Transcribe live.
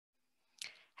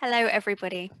Hello,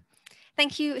 everybody.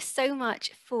 Thank you so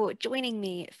much for joining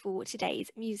me for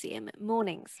today's Museum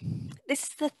Mornings. This is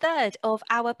the third of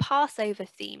our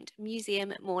Passover-themed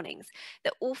Museum Mornings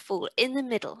that all fall in the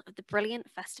middle of the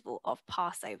brilliant festival of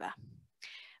Passover.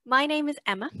 My name is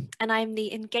Emma, and I'm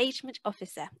the Engagement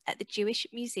Officer at the Jewish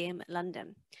Museum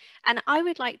London. And I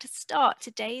would like to start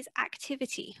today's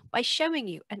activity by showing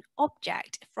you an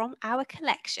object from our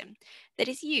collection that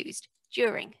is used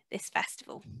during this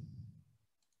festival.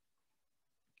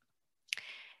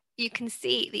 You can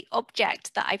see the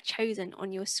object that I've chosen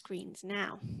on your screens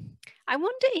now. I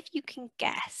wonder if you can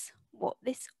guess what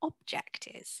this object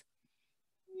is.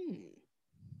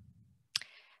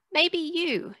 Maybe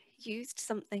you used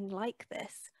something like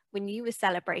this when you were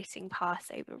celebrating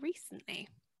Passover recently.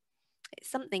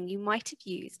 It's something you might have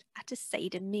used at a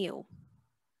Seder meal.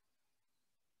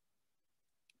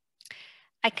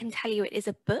 I can tell you it is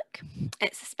a book.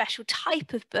 It's a special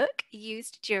type of book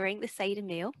used during the Seder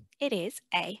meal. It is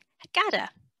a Haggadah.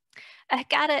 A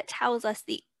Haggadah tells us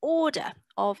the order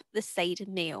of the Seder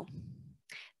meal.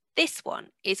 This one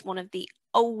is one of the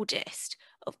oldest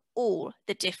of all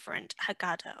the different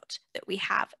Haggadot that we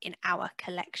have in our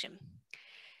collection.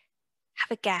 Have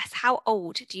a guess. How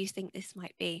old do you think this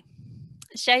might be?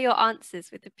 Share your answers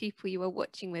with the people you are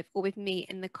watching with or with me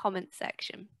in the comment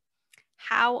section.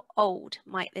 How old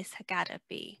might this Haggadah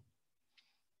be?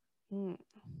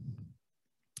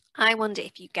 I wonder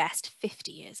if you guessed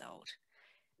 50 years old,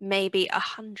 maybe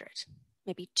 100,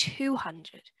 maybe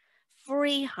 200,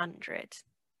 300.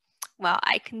 Well,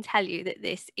 I can tell you that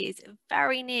this is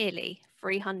very nearly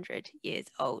 300 years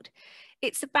old.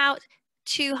 It's about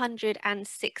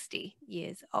 260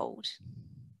 years old.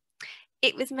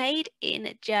 It was made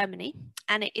in Germany,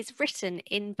 and it is written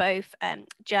in both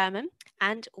German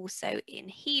and also in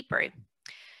Hebrew.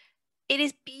 It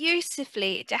is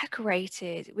beautifully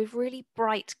decorated with really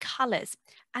bright colours.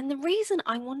 And the reason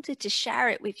I wanted to share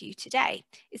it with you today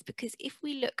is because if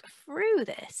we look through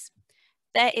this,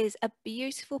 there is a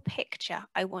beautiful picture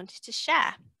I wanted to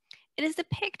share. It is the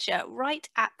picture right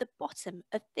at the bottom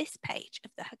of this page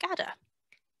of the Haggadah.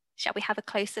 Shall we have a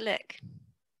closer look?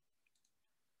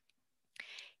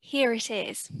 Here it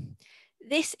is.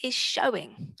 This is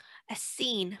showing a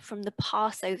scene from the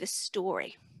Passover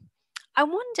story. I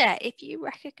wonder if you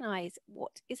recognize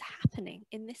what is happening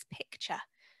in this picture.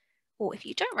 Or if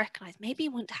you don't recognize, maybe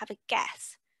you want to have a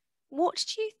guess. What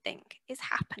do you think is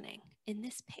happening in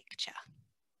this picture?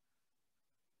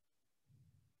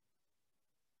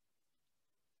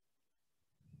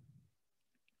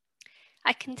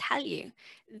 I can tell you,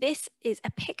 this is a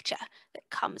picture that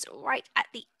comes right at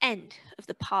the end of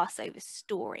the Passover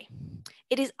story.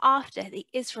 It is after the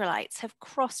Israelites have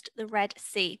crossed the Red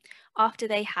Sea, after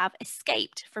they have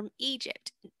escaped from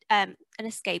Egypt and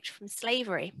escaped from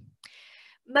slavery.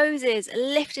 Moses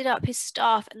lifted up his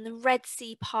staff and the Red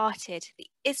Sea parted. The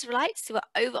Israelites, who were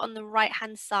over on the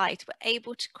right-hand side, were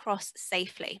able to cross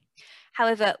safely.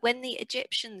 However, when the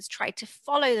Egyptians tried to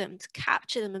follow them, to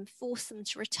capture them and force them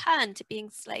to return to being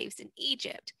slaves in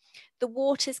Egypt, the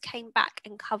waters came back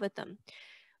and covered them.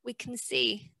 We can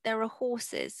see there are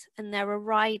horses and there are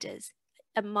riders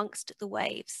amongst the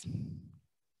waves.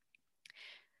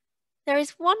 There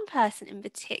is one person in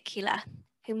particular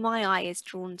who my eye is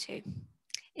drawn to,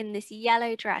 in this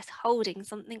yellow dress holding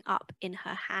something up in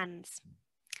her hands.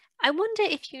 I wonder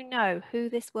if you know who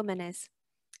this woman is,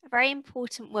 a very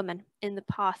important woman in the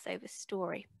Passover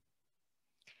story.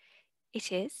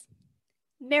 It is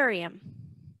Miriam.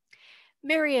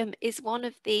 Miriam is one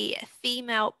of the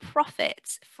female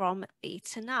prophets from the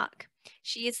Tanakh.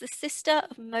 She is the sister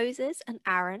of Moses and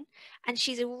Aaron, and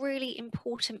she's a really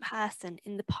important person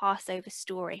in the Passover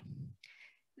story.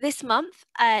 This month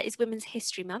is Women's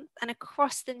History Month, and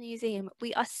across the museum,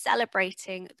 we are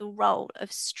celebrating the role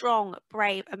of strong,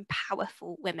 brave, and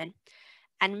powerful women.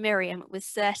 And Miriam was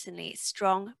certainly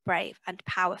strong, brave, and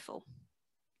powerful.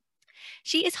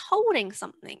 She is holding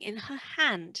something in her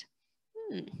hand.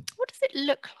 What does it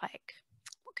look like?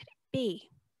 What could it be?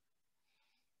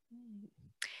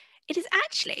 It is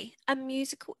actually a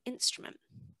musical instrument.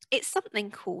 It's something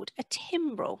called a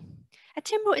timbrel. A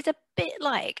timbrel is a bit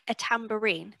like a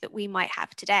tambourine that we might have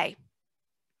today.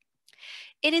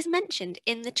 It is mentioned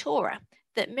in the Torah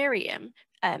that Miriam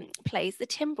plays the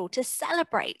timbrel to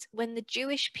celebrate when the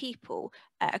Jewish people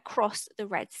cross the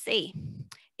Red Sea.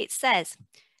 It says,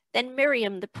 "Then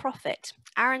Miriam the prophet,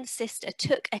 Aaron's sister,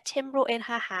 took a timbrel in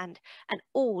her hand, and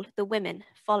all the women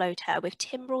followed her with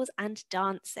timbrels and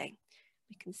dancing."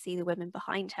 We can see the women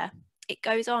behind her. It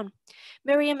goes on.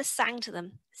 Miriam sang to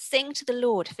them, "Sing to the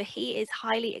Lord, for he is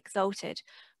highly exalted.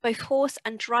 Both horse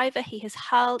and driver he has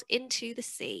hurled into the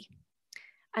sea."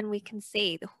 and we can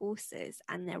see the horses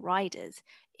and their riders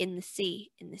in the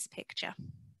sea in this picture.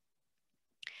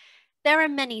 There are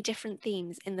many different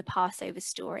themes in the Passover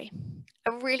story.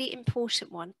 A really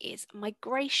important one is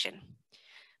migration.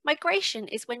 Migration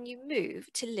is when you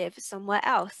move to live somewhere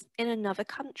else in another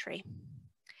country.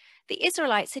 The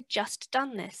Israelites had just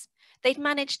done this. They'd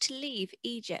managed to leave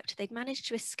Egypt, they'd managed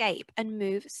to escape and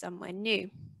move somewhere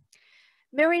new.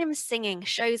 Miriam's singing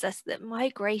shows us that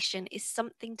migration is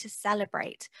something to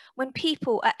celebrate when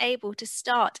people are able to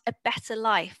start a better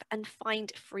life and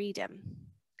find freedom.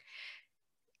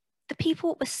 The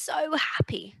people were so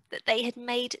happy that they had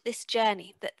made this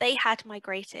journey, that they had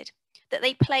migrated, that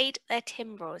they played their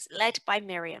timbrels, led by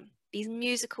Miriam, these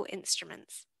musical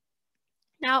instruments.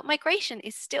 Now, migration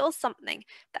is still something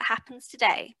that happens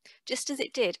today, just as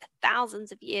it did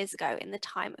thousands of years ago in the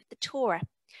time of the Torah.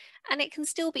 And it can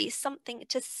still be something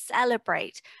to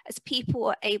celebrate as people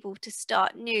are able to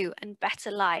start new and better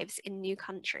lives in new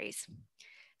countries.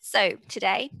 So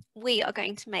today we are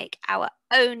going to make our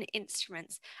own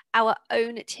instruments, our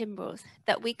own timbrels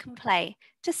that we can play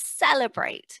to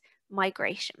celebrate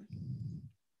migration.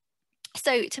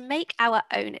 So to make our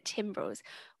own timbrels,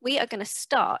 we are going to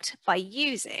start by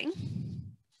using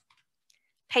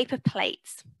paper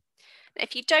plates.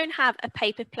 If you don't have a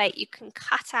paper plate, you can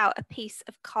cut out a piece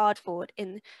of cardboard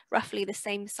in roughly the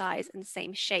same size and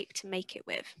same shape to make it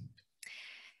with.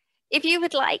 If you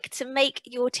would like to make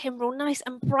your timbrel nice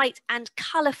and bright and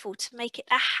colourful to make it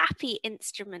a happy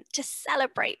instrument to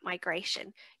celebrate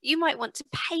migration, you might want to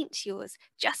paint yours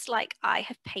just like I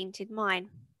have painted mine.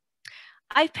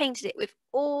 I've painted it with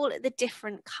all the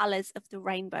different colours of the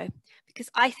rainbow because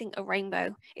I think a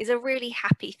rainbow is a really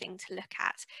happy thing to look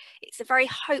at. It's a very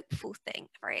hopeful thing,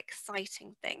 a very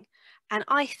exciting thing. And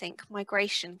I think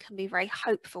migration can be very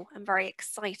hopeful and very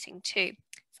exciting too.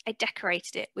 I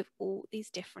decorated it with all these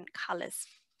different colours.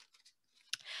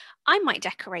 I might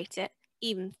decorate it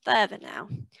even further now.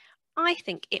 I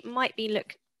think it might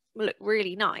look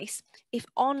really nice if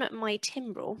on my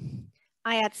timbrel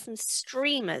I add some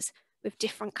streamers with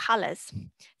different colours.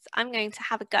 So I'm going to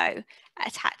have a go at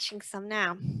attaching some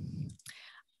now.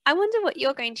 I wonder what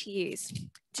you're going to use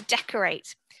to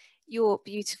decorate your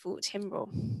beautiful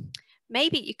timbrel.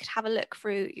 Maybe you could have a look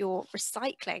through your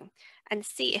recycling and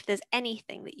see if there's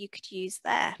anything that you could use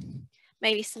there.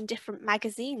 Maybe some different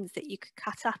magazines that you could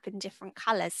cut up in different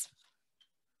colours.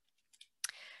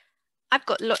 I've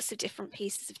got lots of different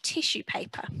pieces of tissue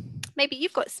paper. Maybe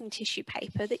you've got some tissue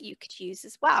paper that you could use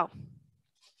as well.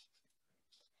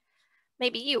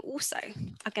 Maybe you also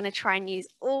are going to try and use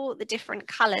all the different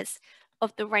colours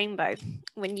of the rainbow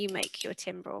when you make your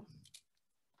timbrel.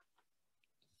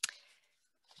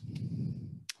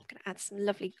 I'm going to add some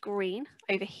lovely green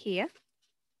over here.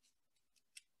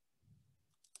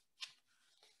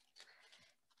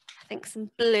 I think some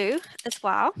blue as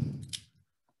well.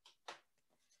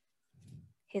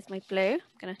 Here's my blue.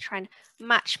 I'm going to try and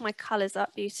match my colours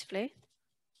up beautifully.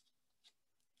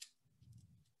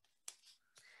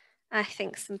 I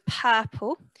think some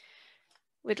purple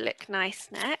would look nice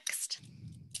next.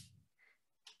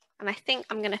 And I think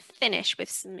I'm going to finish with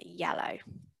some yellow.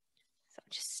 So I'll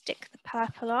just stick the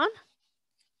purple on.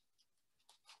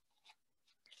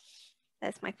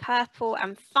 There's my purple.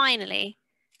 And finally,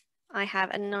 I have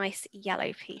a nice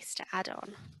yellow piece to add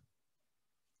on.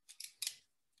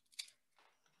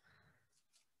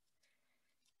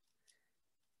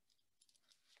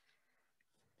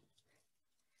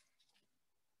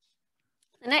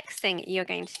 The next thing you're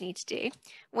going to need to do,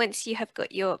 once you have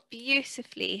got your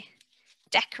beautifully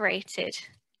decorated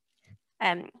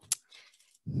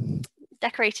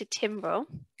timbrel,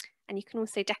 and you can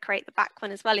also decorate the back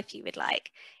one as well if you would like,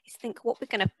 is think what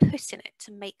we're going to put in it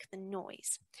to make the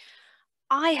noise.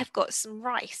 I have got some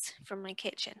rice from my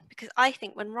kitchen because I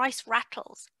think when rice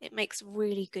rattles, it makes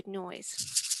really good noise.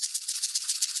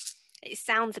 It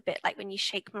sounds a bit like when you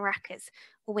shake maracas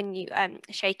or when you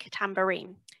shake a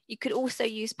tambourine. You could also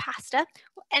use pasta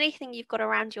or anything you've got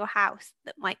around your house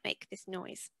that might make this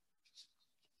noise.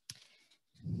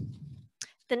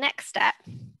 The next step,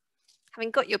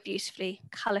 having got your beautifully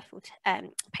colourful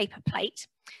paper plate,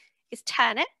 is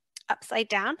turn it upside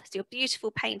down so your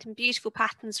beautiful paint and beautiful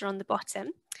patterns are on the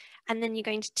bottom. And then you're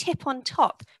going to tip on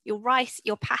top your rice,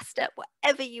 your pasta,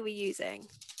 whatever you were using.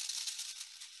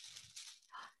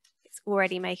 It's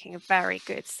already making a very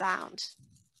good sound.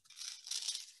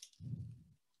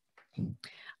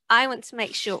 I want to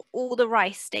make sure all the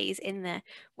rice stays in there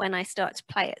when I start to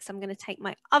play it. So I'm going to take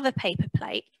my other paper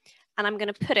plate and I'm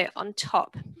going to put it on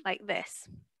top like this.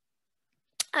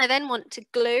 I then want to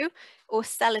glue or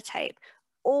sellotape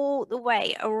all the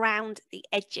way around the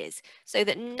edges so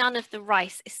that none of the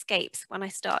rice escapes when I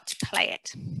start to play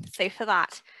it. So for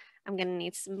that, I'm going to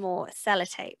need some more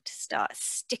sellotape to start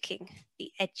sticking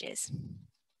the edges.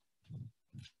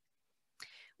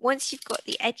 Once you've got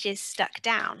the edges stuck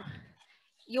down,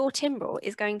 your timbrel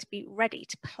is going to be ready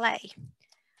to play.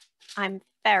 I'm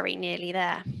very nearly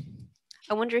there.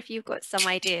 I wonder if you've got some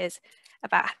ideas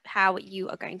about how you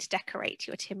are going to decorate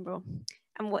your timbrel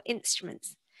and what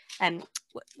instruments and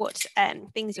what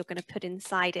things you're going to put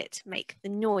inside it to make the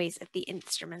noise of the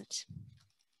instrument.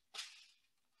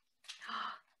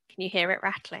 Can you hear it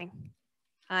rattling?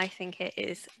 I think it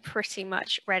is pretty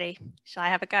much ready. Shall I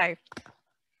have a go?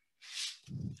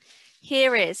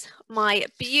 Here is my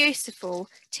beautiful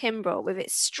timbrel with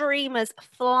its streamers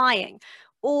flying,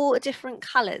 all different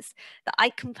colours that I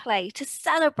can play to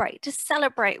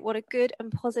celebrate what a good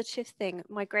and positive thing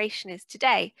migration is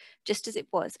today, just as it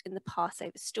was in the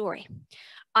Passover story.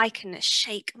 I can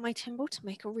shake my timbrel to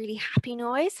make a really happy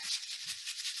noise.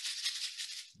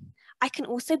 I can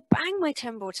also bang my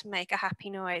timbrel to make a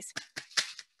happy noise.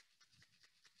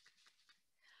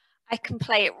 I can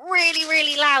play it really,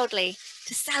 really loudly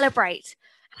to celebrate,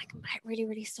 and I can play it really,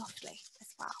 really softly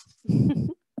as well.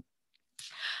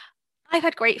 I've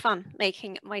had great fun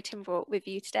making my timbrel with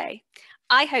you today.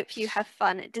 I hope you have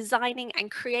fun designing and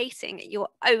creating your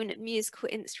own musical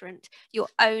instrument, your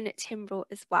own timbrel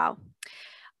as well.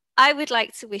 I would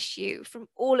like to wish you, from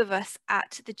all of us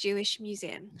at the Jewish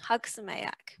Museum, Hag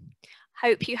Sameach.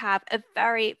 Hope you have a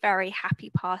very, very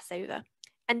happy Passover.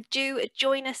 And do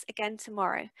join us again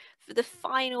tomorrow for the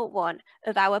final one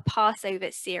of our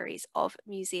Passover series of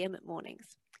Museum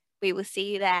Mornings. We will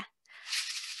see you there.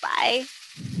 Bye.